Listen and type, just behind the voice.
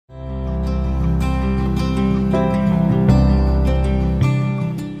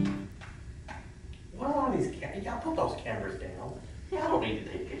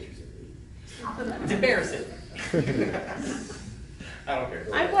I don't care.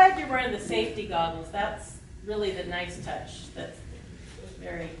 I'm glad you're wearing the safety goggles. That's really the nice touch. That's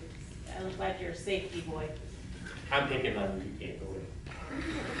very, I'm glad you're a safety boy. I'm picking on you, you can't go in.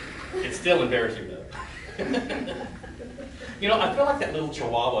 It's still embarrassing though. You know, I feel like that little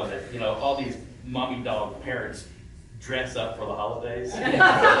chihuahua that, you know, all these mommy dog parents dress up for the holidays.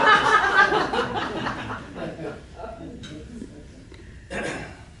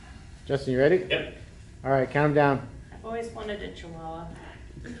 Justin, you ready? Yep. All right, count them down. I've always wanted a chihuahua.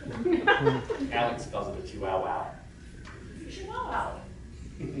 Alex calls it a chihuahua. Chihuahua.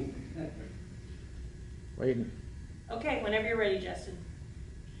 Waiting. Okay, whenever you're ready, Justin.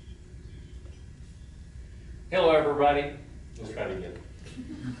 Hello, everybody. Let's try it again.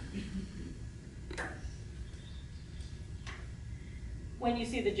 When you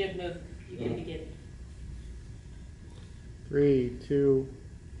see the jib move, you can begin. 3, 2.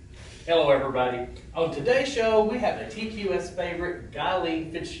 Hello, everybody. On today's show, we have a TQS favorite,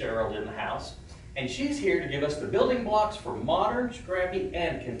 Gyleen Fitzgerald, in the house, and she's here to give us the building blocks for modern, scrappy,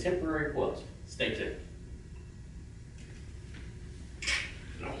 and contemporary quilts. Stay tuned.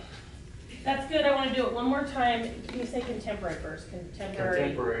 That's good. I want to do it one more time. Can you say contemporary first?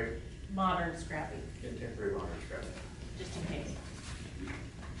 Contemporary, Modern scrappy, contemporary, modern, scrappy. just in case.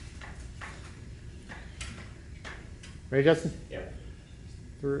 Ready, Justin? Yep.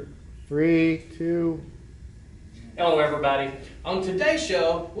 3, 2. Hello, everybody. On today's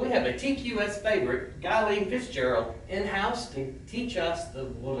show, we have a TQS favorite, Gyleen Fitzgerald, in-house to teach us the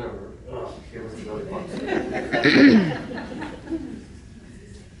whatever. Oh, it was really fun.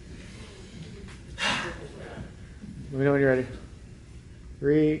 Let me know when you're ready.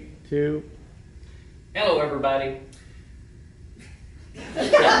 3, 2. Hello, everybody.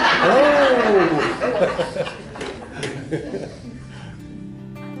 Oh!